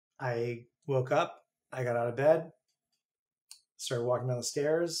I woke up, I got out of bed, started walking down the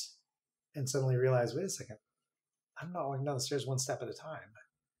stairs, and suddenly realized, wait a second, I'm not walking down the stairs one step at a time.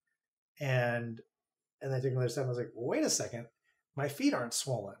 And I took another step and I was like, wait a second, my feet aren't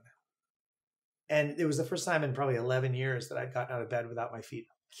swollen. And it was the first time in probably 11 years that I'd gotten out of bed without my feet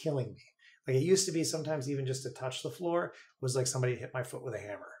killing me. Like it used to be sometimes even just to touch the floor was like somebody hit my foot with a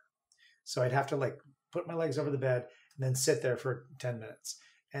hammer. So I'd have to like put my legs over the bed and then sit there for 10 minutes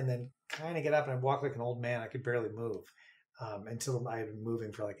and then kind of get up and I'd walk like an old man. I could barely move until I had been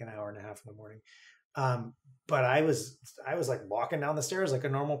moving for like an hour and a half in the morning. But I was like walking down the stairs like a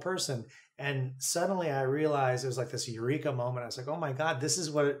normal person. And suddenly I realized it was like this eureka moment. I was like, oh my God, this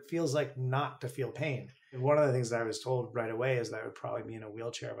is what it feels like not to feel pain. And one of the things that I was told right away is that I would probably be in a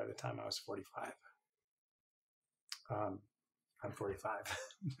wheelchair by the time I was 45. I'm 45,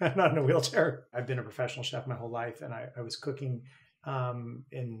 I'm not in a wheelchair. I've been a professional chef my whole life, and I was cooking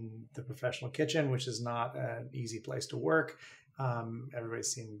in the professional kitchen, which is not an easy place to work.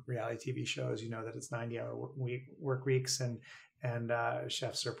 Everybody's seen reality TV shows, you know that it's 90-hour work weeks, and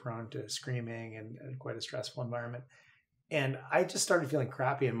chefs are prone to screaming and quite a stressful environment. And I just started feeling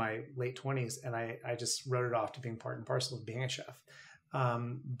crappy in my late 20s, and I just wrote it off to being part and parcel of being a chef.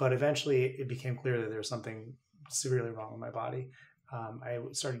 But eventually it became clear that there was something severely wrong with my body. I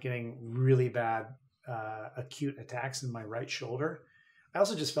started getting really bad acute attacks in my right shoulder. I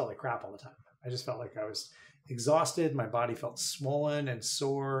also just felt like crap all the time. I just felt like I was exhausted. My body felt swollen and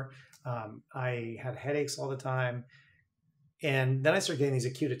sore. I had headaches all the time. And then I started getting these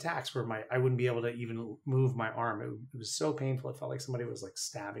acute attacks where I wouldn't be able to even move my arm. It was so painful. It felt like somebody was like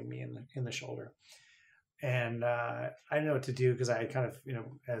stabbing me in the shoulder. And I didn't know what to do because I kind of,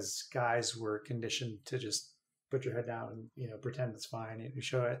 as guys were conditioned to just put your head down and, pretend it's fine. You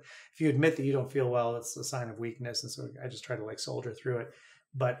show it. If you admit that you don't feel well, it's a sign of weakness. And so I just tried to like soldier through it.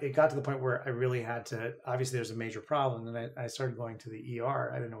 But it got to the point where I really had to, obviously there's a major problem. And I started going to the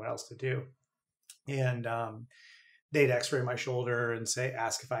ER. I didn't know what else to do. And they'd x-ray my shoulder and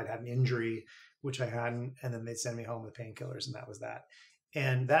ask if I'd had an injury, which I hadn't. And then they'd send me home with painkillers, and that was that.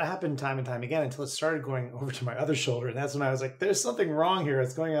 And that happened time and time again until it started going over to my other shoulder. And that's when I was like, there's something wrong here.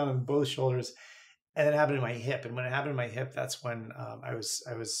 It's going on in both shoulders. And it happened in my hip. And when it happened in my hip, that's when I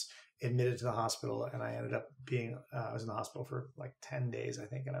was admitted to the hospital, and I ended up I was in the hospital for like 10 days, I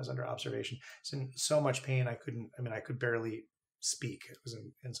think. And I was under observation. So in so much pain, I could barely speak. It was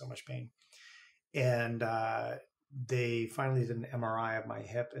in so much pain. And they finally did an MRI of my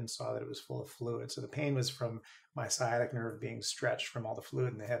hip and saw that it was full of fluid. So the pain was from my sciatic nerve being stretched from all the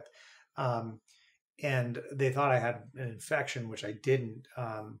fluid in the hip. And they thought I had an infection, which I didn't.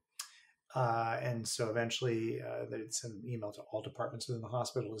 And so eventually they'd send an email to all departments within the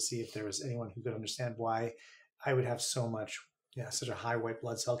hospital to see if there was anyone who could understand why I would have such a high white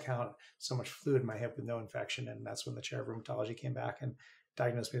blood cell count, so much fluid in my hip with no infection. And that's when the chair of rheumatology came back and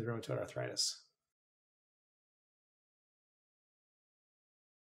diagnosed me with rheumatoid arthritis.